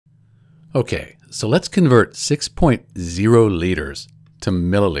Okay, so let's convert 6.0 liters to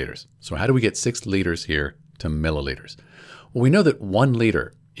milliliters. So how do we get 6 liters here to milliliters? Well, we know that 1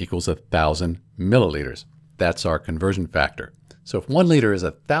 liter equals 1,000 milliliters. That's our conversion factor. So if 1 liter is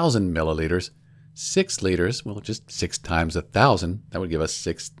 1,000 milliliters, 6 liters, well, just 6 times 1,000, that would give us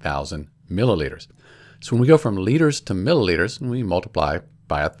 6,000 milliliters. So when we go from liters to milliliters, we multiply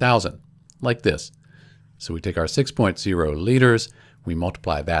by 1,000, like this. So we take our 6.0 liters, we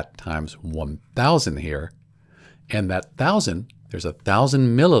multiply that times 1,000 here, and that 1,000, there's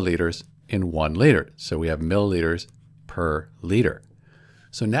 1,000 milliliters in 1 liter. So we have milliliters per liter.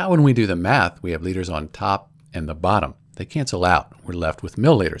 So now when we do the math, we have liters on top and the bottom. They cancel out. We're left with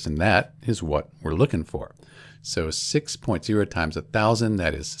milliliters, and that is what we're looking for. So 6.0 times 1,000,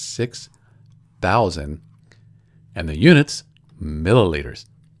 that is 6,000, and the units, milliliters.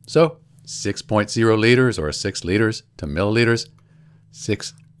 So 6.0 liters, or 6 liters to milliliters,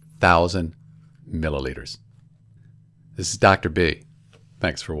 6,000 milliliters. This is Dr. B.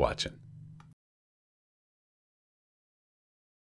 Thanks for watching.